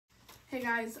Hey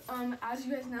guys, as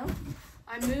you guys know,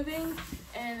 I'm moving,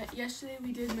 and yesterday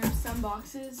we did move some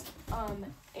boxes,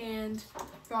 and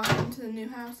brought them to the new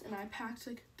house, and I packed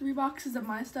like 3 boxes of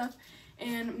my stuff,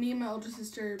 and me and my older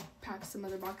sister packed some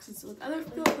other boxes with other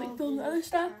filled with other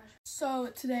stuff. So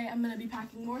today I'm gonna be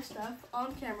packing more stuff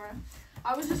on camera.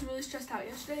 I was just really stressed out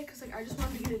yesterday because like I just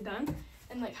wanted to get it done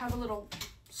and like have a little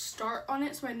start on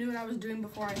it so I knew what I was doing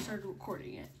before I started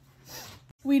recording it.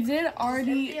 We did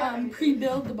already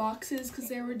pre-build the boxes because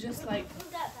they were just like,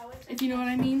 if you know what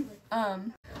I mean.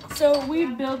 So we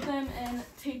built them and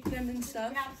taped them and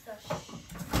stuff.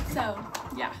 So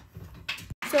yeah.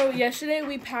 So yesterday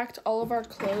we packed all of our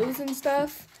clothes and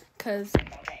stuff because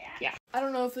yeah. I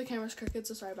don't know if the camera's crooked,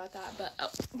 so sorry about that, but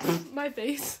oh, my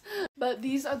face. But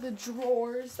these are the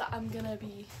drawers that I'm gonna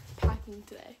be packing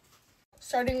today.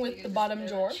 Starting with the bottom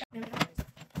drawer.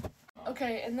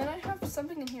 Okay, and then I have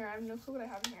something in here. I have no clue what I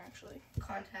have in here, actually.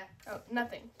 Contact. Oh,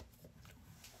 nothing.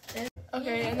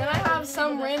 Okay, and then I have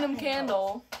some random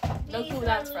candle. No clue who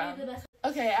that's from.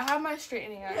 Okay, I have my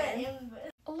straightening iron.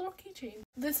 A little keychain.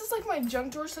 This is like my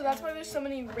junk drawer, so that's why there's so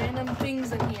many random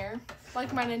things in here.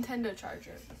 Like my Nintendo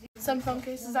charger. Some phone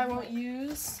cases I won't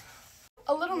use.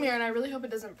 A little mirror, and I really hope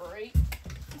it doesn't break.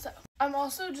 So, I'm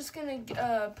also just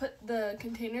gonna put the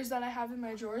containers that I have in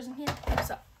my drawers in here.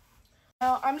 So.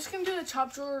 Now, I'm just going to do the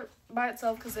top drawer by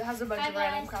itself because it has a bunch of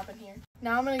random crap in here.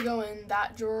 Now, I'm going to go in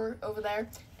that drawer over there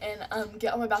and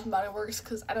get all my Bath & Body Works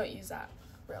because I don't use that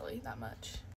really that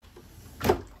much.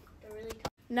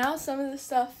 Now, some of the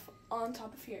stuff on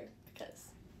top of here because,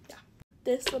 yeah.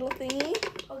 This little thingy.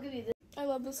 I'll give you this. I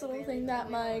love this little thing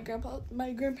that my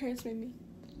grandparents made me.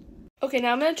 Okay,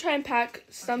 now I'm going to try and pack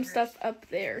some stuff up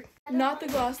there. Not the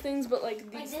glass things, but like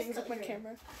these things like my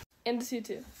camera. And this you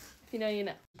too. If you know, you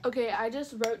know. Okay, I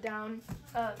just wrote down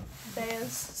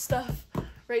Bea's stuff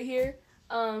right here.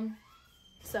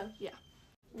 So yeah.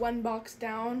 1 box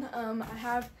down. I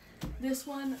have this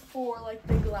one for like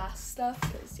the glass stuff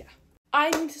because yeah.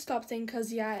 I need to stop saying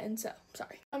cause yeah and so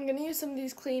sorry. I'm gonna use some of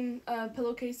these clean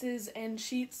pillowcases and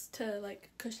sheets to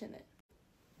like cushion it.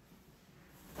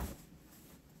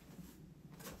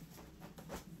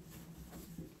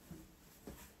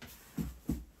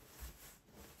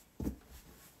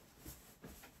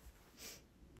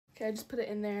 Okay, I just put it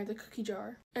in there, the cookie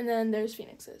jar. And then there's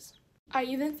Phoenix's. I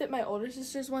even fit my older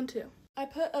sister's one too. I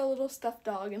put a little stuffed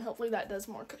dog and hopefully that does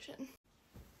more cushion.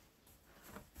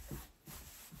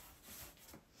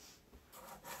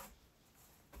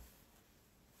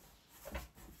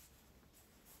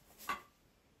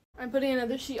 I'm putting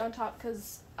another sheet on top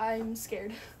because I'm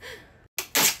scared.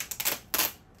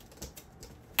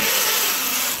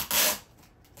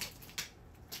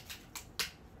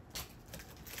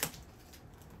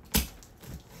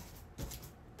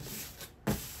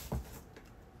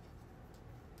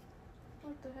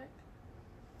 What the heck?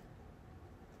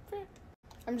 Frick.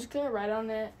 I'm just gonna write on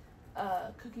it,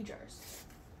 cookie jars.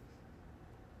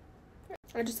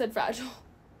 I just said fragile.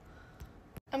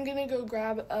 I'm gonna go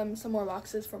grab some more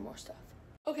boxes for more stuff.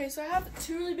 Okay, so I have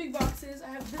 2 really big boxes. I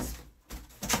have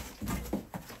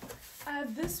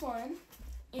this one,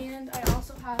 and I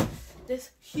also have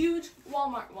this huge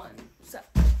Walmart one. So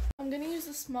I'm gonna use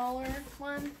the smaller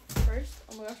one first.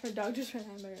 Oh my gosh, my dog just ran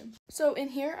out of my room. So in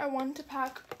here, I wanted to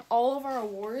pack all of our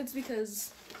awards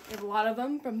because we have a lot of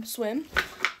them from swim.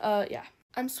 Yeah.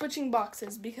 I'm switching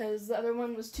boxes because the other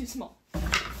one was too small.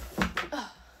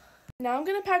 Now I'm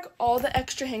gonna pack all the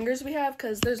extra hangers we have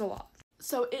because there's a lot.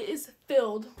 So it is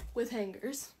filled with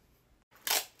hangers.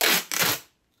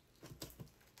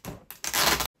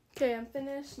 Okay, I'm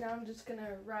finished. Now I'm just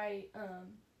gonna write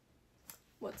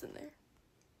what's in there.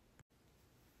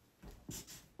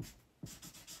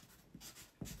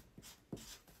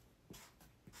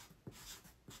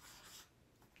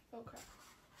 Okay.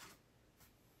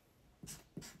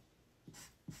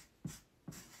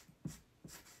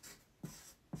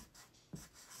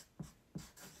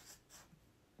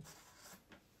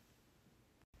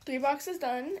 Three boxes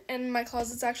done, and my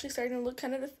closet's actually starting to look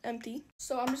kind of empty.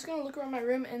 So I'm just gonna look around my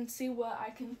room and see what I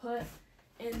can put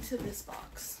into this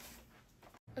box.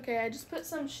 Okay, I just put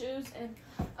some shoes and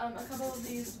a couple of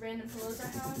these random pillows I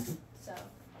have. So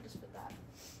I'll just put that.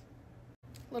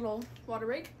 Little water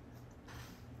rake.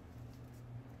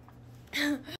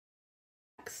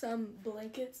 Some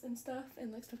blankets and stuff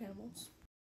and like stuffed animals.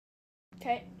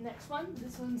 Okay, next one.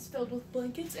 This one's filled with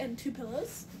blankets and 2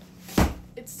 pillows.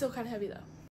 It's still kind of heavy though.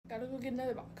 Gotta go get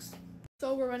another box.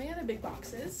 So we're running out of big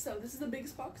boxes, so this is the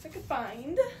biggest box I could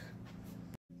find.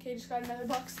 Okay, just got another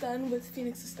box done with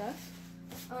Phoenix's stuff.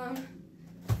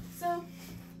 So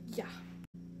yeah.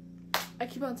 I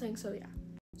keep on saying so yeah.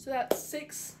 So that's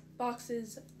 6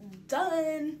 boxes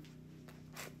done.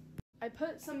 I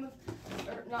put some of,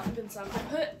 or not even some, I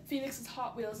put Phoenix's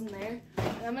Hot Wheels in there,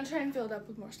 and I'm gonna try and fill it up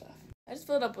with more stuff. I just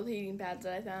filled up with heating pads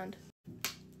that I found.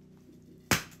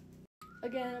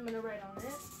 Again, I'm gonna write on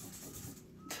it.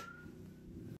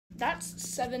 That's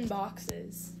 7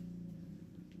 boxes.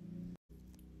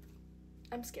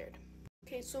 I'm scared.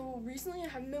 Okay, so recently I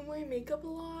haven't been wearing makeup a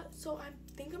lot, so I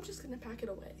think I'm just gonna pack it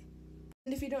away.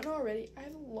 And if you don't know already, I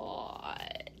have a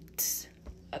lot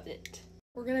of it.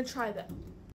 We're gonna try though.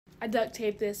 I duct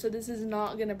taped this, so this is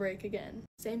not gonna break again.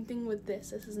 Same thing with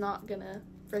this. This is not gonna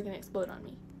freaking explode on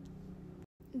me.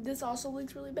 This also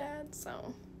leaks really bad,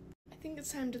 so I think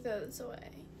it's time to throw this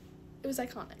away. It was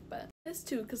iconic, but this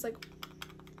too, because like,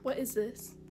 what is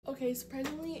this? Okay,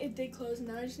 surprisingly, it did close, and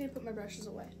now I just need to put my brushes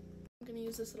away. I'm gonna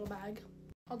use this little bag.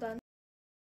 All done.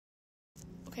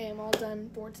 Okay, I'm all done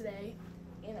for today,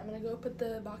 and I'm gonna go put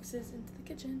the boxes into the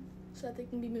kitchen so that they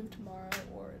can be moved tomorrow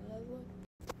or another one.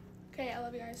 Okay, I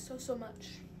love you guys so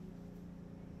much.